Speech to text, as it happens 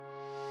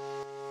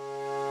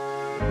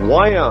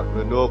Why aren't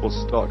renewable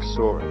stocks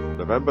soaring?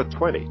 November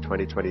 20,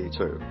 2022.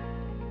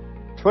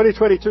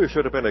 2022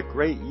 should have been a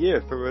great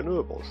year for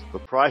renewables. The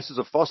prices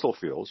of fossil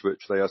fuels,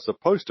 which they are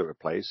supposed to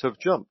replace, have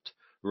jumped.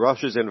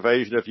 Russia's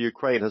invasion of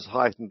Ukraine has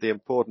heightened the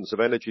importance of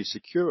energy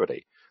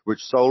security, which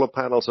solar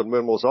panels and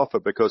windmills offer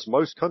because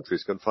most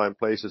countries can find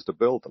places to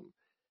build them.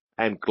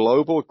 And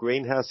global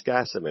greenhouse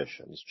gas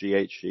emissions,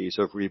 GHGs,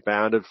 have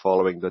rebounded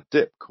following the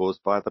dip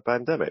caused by the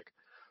pandemic.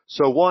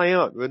 So why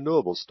aren't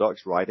renewable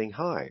stocks riding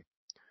high?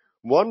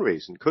 One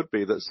reason could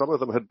be that some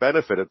of them had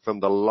benefited from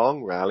the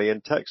long rally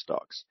in tech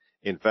stocks.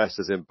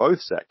 Investors in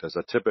both sectors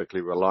are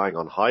typically relying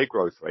on high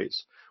growth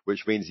rates,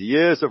 which means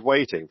years of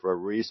waiting for a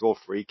reasonable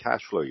free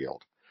cash flow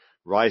yield.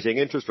 Rising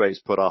interest rates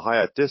put a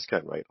higher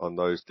discount rate on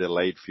those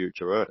delayed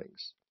future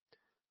earnings.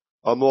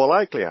 A more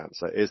likely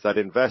answer is that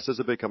investors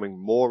are becoming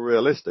more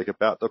realistic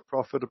about the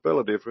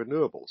profitability of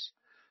renewables.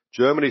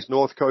 Germany's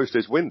north coast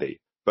is windy,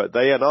 but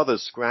they and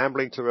others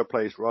scrambling to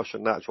replace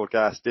Russian natural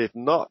gas did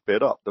not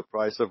bid up the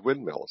price of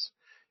windmills.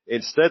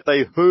 Instead,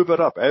 they hoovered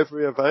up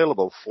every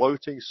available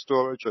floating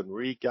storage and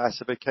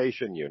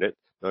regasification unit,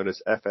 known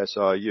as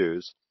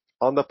FSRUs,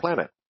 on the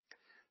planet.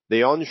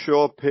 The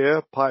onshore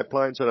pier,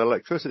 pipelines, and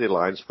electricity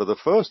lines for the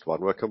first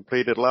one were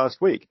completed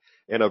last week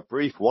in a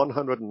brief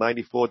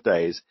 194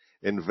 days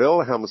in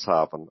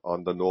Wilhelmshaven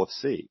on the North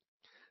Sea.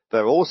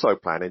 They're also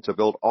planning to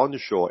build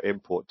onshore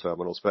import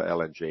terminals for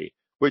LNG,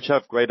 which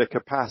have greater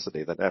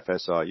capacity than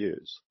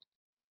FSRUs.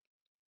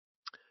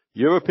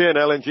 European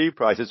LNG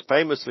prices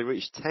famously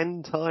reached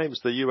 10 times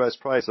the US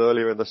price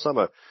earlier in the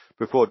summer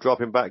before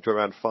dropping back to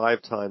around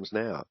 5 times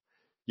now.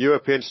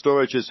 European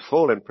storage is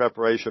full in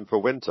preparation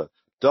for winter.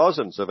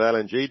 Dozens of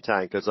LNG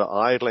tankers are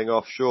idling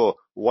offshore,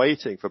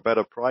 waiting for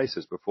better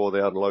prices before they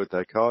unload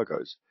their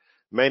cargoes.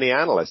 Many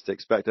analysts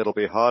expect it'll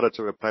be harder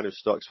to replenish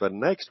stocks for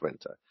next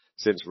winter,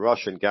 since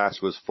Russian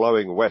gas was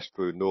flowing west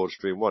through Nord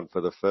Stream 1 for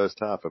the first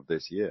half of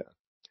this year.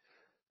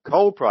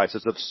 Coal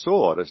prices have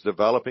soared as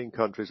developing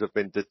countries have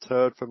been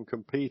deterred from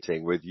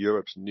competing with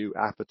Europe's new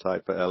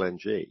appetite for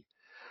LNG.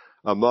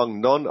 Among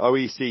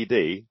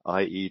non-OECD,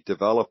 i.e.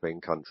 developing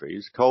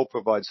countries, coal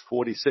provides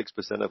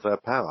 46% of their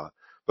power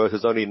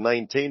versus only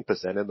 19%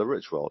 in the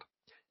rich world.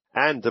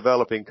 And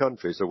developing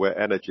countries are where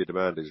energy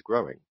demand is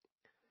growing.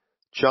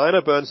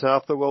 China burns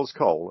half the world's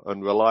coal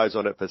and relies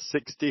on it for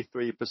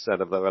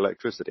 63% of their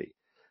electricity.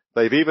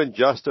 They've even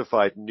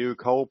justified new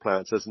coal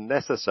plants as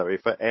necessary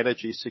for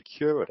energy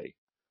security.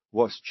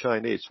 What's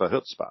Chinese for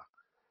chutzpah?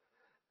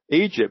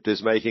 Egypt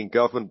is making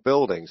government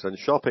buildings and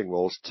shopping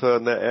malls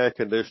turn their air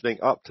conditioning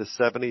up to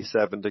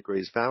 77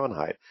 degrees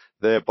Fahrenheit,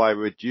 thereby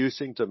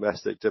reducing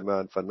domestic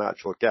demand for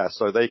natural gas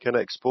so they can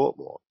export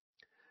more.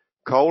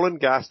 Coal and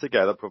gas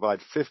together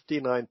provide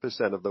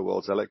 59% of the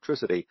world's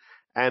electricity,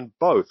 and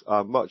both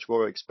are much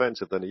more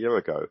expensive than a year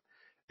ago.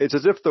 It's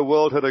as if the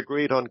world had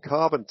agreed on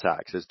carbon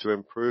taxes to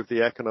improve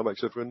the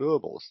economics of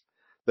renewables.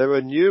 There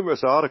are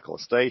numerous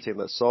articles stating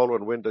that solar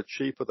and wind are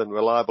cheaper than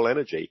reliable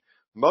energy,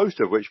 most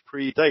of which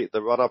predate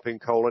the run-up in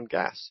coal and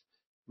gas.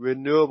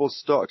 Renewable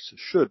stocks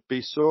should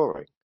be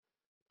soaring.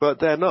 But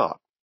they're not.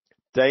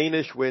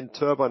 Danish wind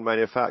turbine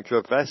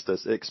manufacturer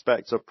Vestas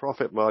expects a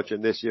profit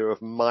margin this year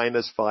of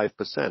minus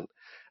 5%,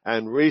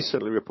 and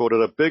recently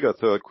reported a bigger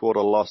third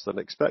quarter loss than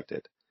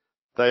expected.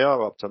 They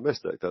are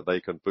optimistic that they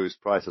can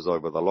boost prices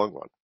over the long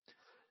run.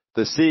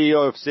 The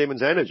CEO of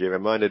Siemens Energy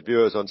reminded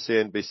viewers on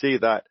CNBC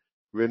that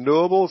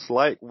renewables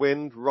like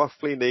wind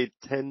roughly need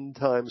 10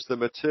 times the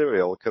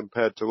material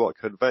compared to what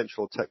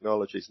conventional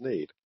technologies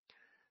need.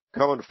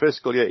 Current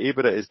fiscal year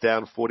EBITDA is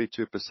down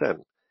 42%,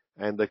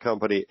 and the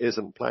company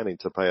isn't planning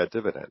to pay a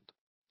dividend.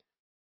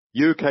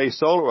 UK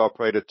solar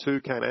operator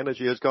Toucan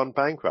Energy has gone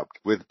bankrupt,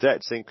 with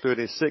debts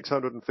including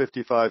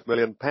 £655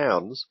 million,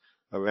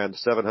 around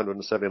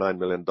 $779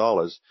 million,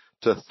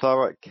 to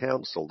Thurrock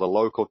Council, the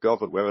local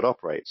government where it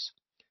operates.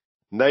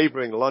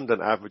 Neighbouring London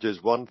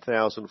averages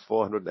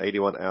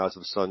 1,481 hours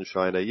of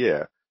sunshine a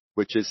year,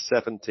 which is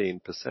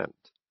 17%.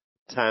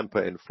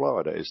 Tampa in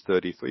Florida is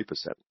 33%.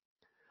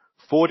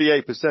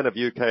 48% of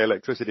UK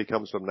electricity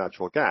comes from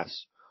natural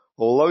gas.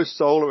 Although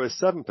solar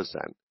is 7%,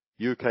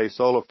 UK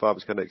solar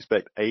farms can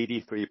expect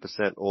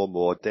 83% or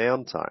more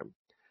downtime.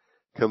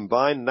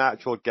 Combined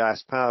natural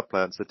gas power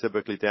plants are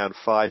typically down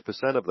 5%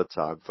 of the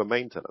time for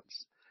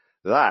maintenance.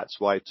 That's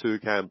why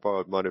Toucan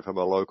borrowed money from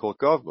a local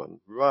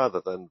government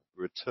rather than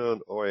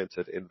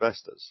return-oriented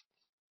investors.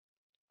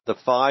 The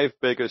 5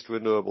 biggest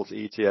renewables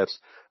ETFs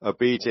are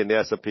beating the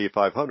S&P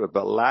 500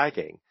 but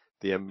lagging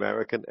the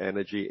American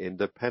Energy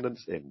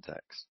Independence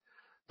Index.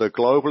 The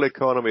global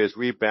economy has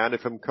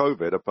rebounded from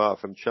COVID apart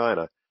from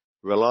China.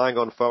 Relying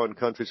on foreign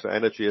countries for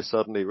energy is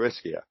suddenly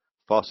riskier.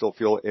 Fossil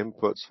fuel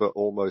inputs for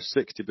almost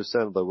 60%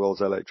 of the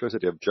world's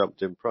electricity have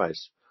jumped in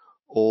price.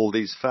 All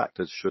these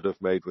factors should have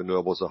made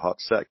renewables a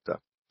hot sector.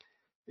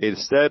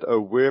 Instead, a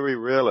weary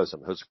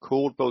realism has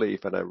cooled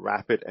belief in a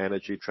rapid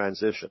energy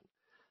transition.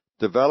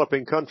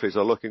 Developing countries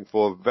are looking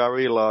for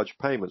very large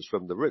payments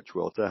from the rich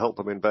world to help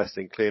them invest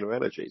in cleaner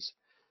energies.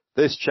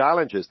 This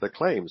challenges the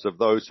claims of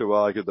those who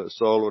argue that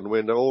solar and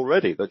wind are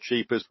already the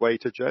cheapest way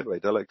to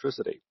generate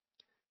electricity.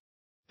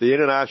 The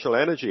International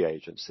Energy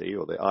Agency,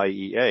 or the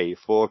IEA,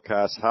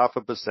 forecasts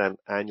 0.5%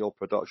 annual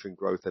production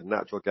growth in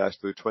natural gas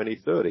through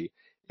 2030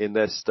 in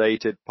their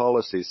stated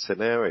policy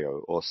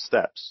scenario, or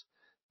STEPS.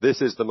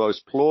 This is the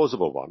most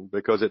plausible one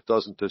because it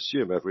doesn't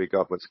assume every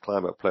government's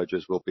climate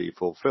pledges will be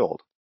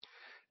fulfilled.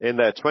 In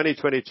their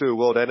 2022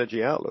 World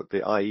Energy Outlook, the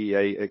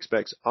IEA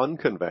expects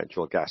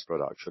unconventional gas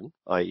production,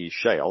 i.e.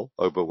 shale,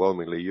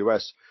 overwhelmingly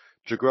US,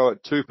 to grow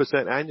at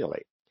 2%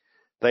 annually.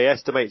 They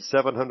estimate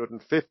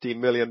 750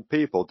 million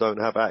people don't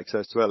have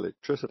access to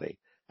electricity,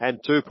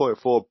 and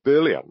 2.4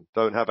 billion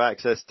don't have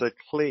access to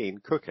clean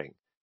cooking,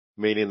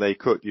 meaning they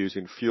cook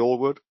using fuel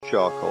wood,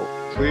 charcoal,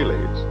 tree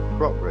leaves,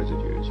 crop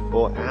residues,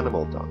 or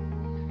animal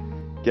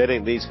dung.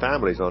 Getting these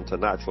families onto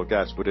natural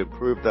gas would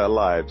improve their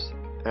lives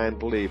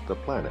and leave the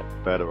planet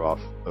better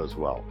off as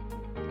well.